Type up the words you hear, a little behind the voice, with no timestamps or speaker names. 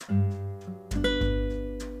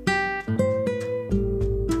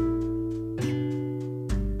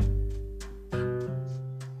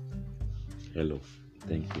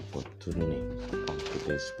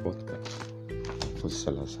this podcast for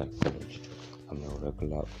Seller Psychology. I'm your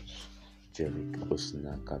regular host, Jerry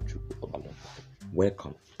Kabosina Kachuku.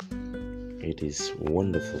 Welcome. It is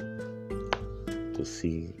wonderful to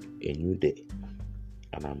see a new day,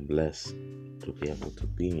 and I'm blessed to be able to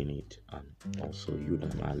be in it. And also, you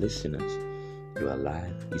that are listeners, your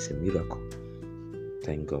life is a miracle.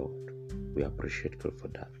 Thank God. We appreciate God for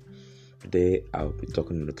that. Today, I'll be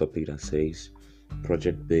talking on the topic that says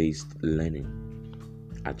project-based learning,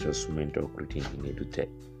 adjustment or greeting in EduTech.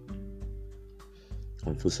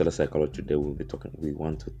 On Full Seller Psychology today, we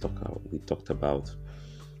talked about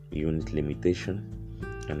unit limitation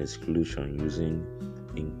and exclusion using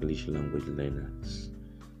English language learners,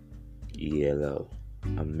 ELL,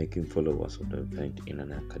 and making followers of the event in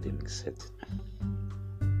an academic setting.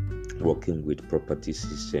 Working with property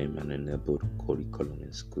system and enabled curriculum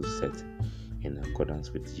in school setting in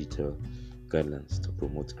accordance with digital guidelines to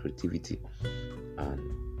promote creativity and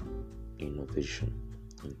innovation,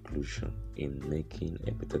 inclusion in making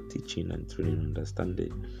a better teaching and training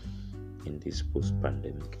understanding in this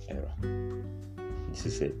post-pandemic era. This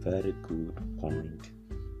is a very good point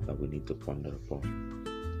that we need to ponder upon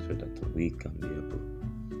so that we can be able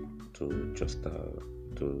to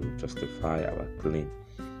justify our claim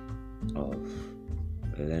of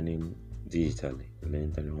learning digitally,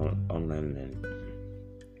 learning online learning,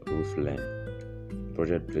 roof learning,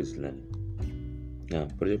 project-based learning. Now,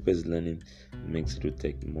 project-based learning makes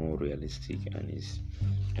EduTech more realistic and is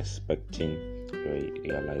expecting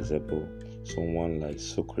realizable. Someone like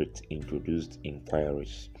Socrates introduced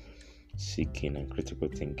inquiries, seeking, and critical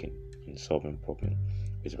thinking in solving problems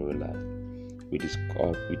with real life. We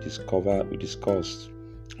discovered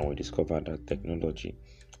that technology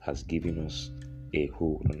has given us a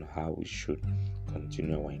hold on how we should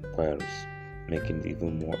continue our inquiries, making it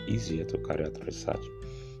even more easier to carry out research.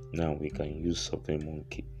 Now we can use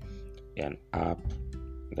SurveyMonkey, an app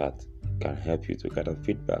that can help you to gather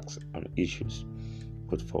feedbacks on issues,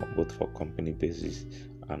 both for company basis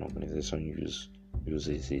and organization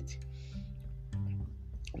uses it.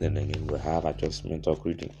 Then again, we have adjustment or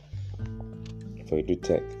grading for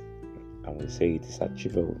EduTech, and we say it is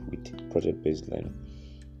achievable with project-based learning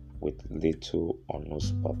with little or no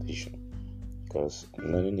supervision, because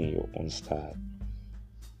learning in your own style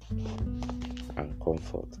and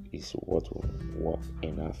comfort is what will work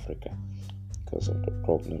in Africa because of the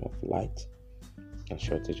problem of light and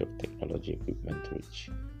shortage of technology equipment reach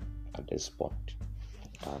at this point.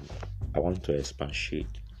 And I want to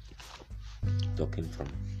expatiate, talking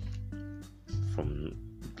from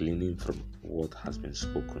gleaning from what has been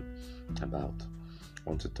spoken about. I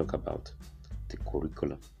want to talk about the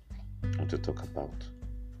curriculum. I want to talk about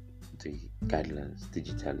the guidelines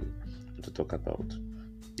digitally. I want to talk about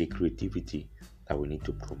the creativity that we need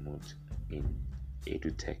to promote in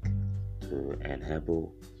EduTech to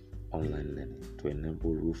enable online learning, to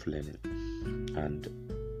enable roof learning. And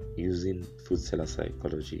using Full Seller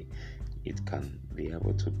Psychology, it can be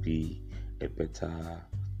able to be a better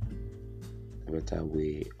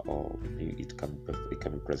way, or it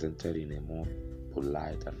can be presented in a more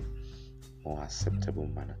polite and more acceptable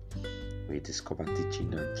manner. We discover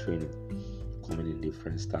teaching and training coming in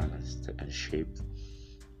different styles and shapes,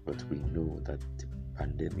 but we know that the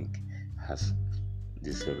pandemic has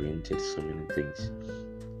disoriented so many things,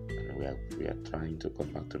 and we are trying to come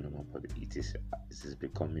back to normal, but it is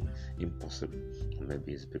becoming impossible, or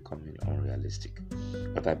maybe it's becoming unrealistic.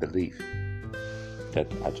 But I believe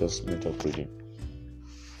that adjustment of reading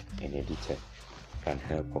in EduTech can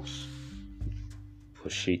help us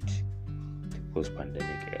push it the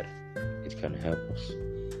post-pandemic era. It can help us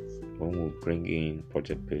when we bring in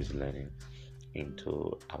project-based learning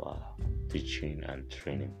into our teaching and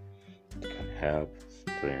training. It can help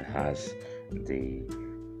to enhance the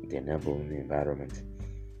enabling environment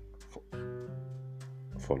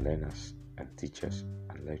for learners and teachers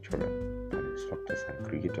and lecturers and instructors and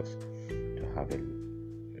creators to have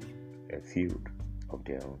a field of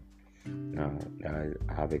their own. Now,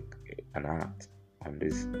 I have an art on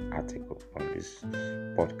this article, on this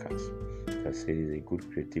podcast, that says a good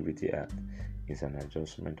creativity art is an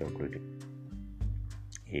adjustment of grading.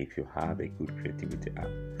 If you have a good creativity app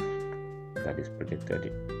that is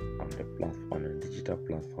projected on the platform, on a digital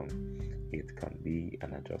platform, it can be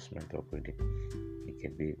an adjustment of grading. It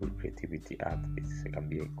can be a good creativity app. It can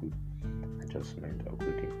be a good adjustment of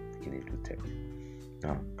grading in EduTech.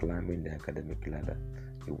 Now, climbing the academic ladder,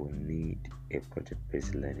 you will need a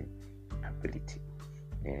project-based learning ability.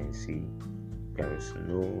 And see, there is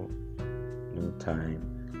no time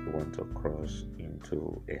you want to cross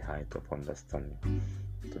into a height of understanding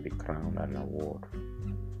to be crowned an award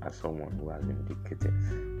as someone who has indicated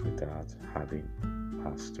without having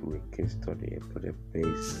passed through a case study, a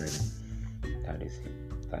project-based learning.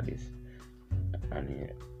 That is, and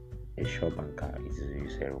a sure banker is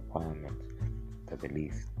a requirement. I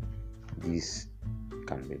believe this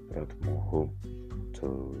can be brought more home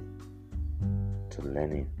to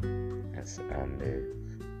learning, and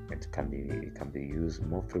it can be used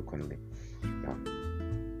more frequently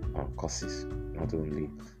on courses, not only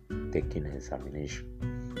taking an examination,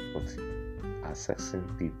 but assessing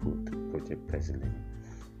people to project-based learning.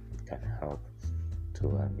 It can help to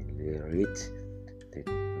ameliorate the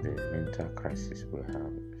mental crisis we have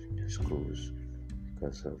in the schools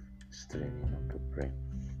because of straining of the brain.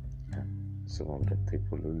 And some of the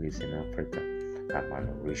people who live in Africa are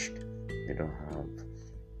malnourished. They don't have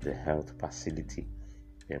the health facility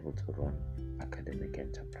to be able to run academic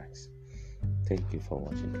enterprise. Thank you for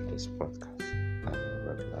watching this podcast.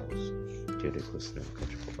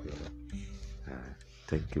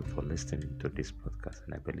 Thank you for listening to this podcast,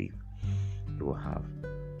 and I believe you have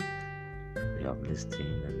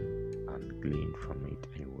listened and gleaned from it,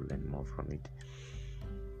 and you will learn more from it.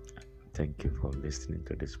 Thank you for listening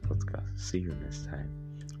to this podcast. See you next time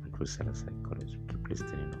on Fusila Psychology. Keep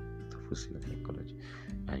listening to Fusila Psychology,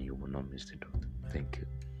 and you will not miss the truth. Thank you.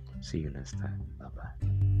 See you next time. Bye bye.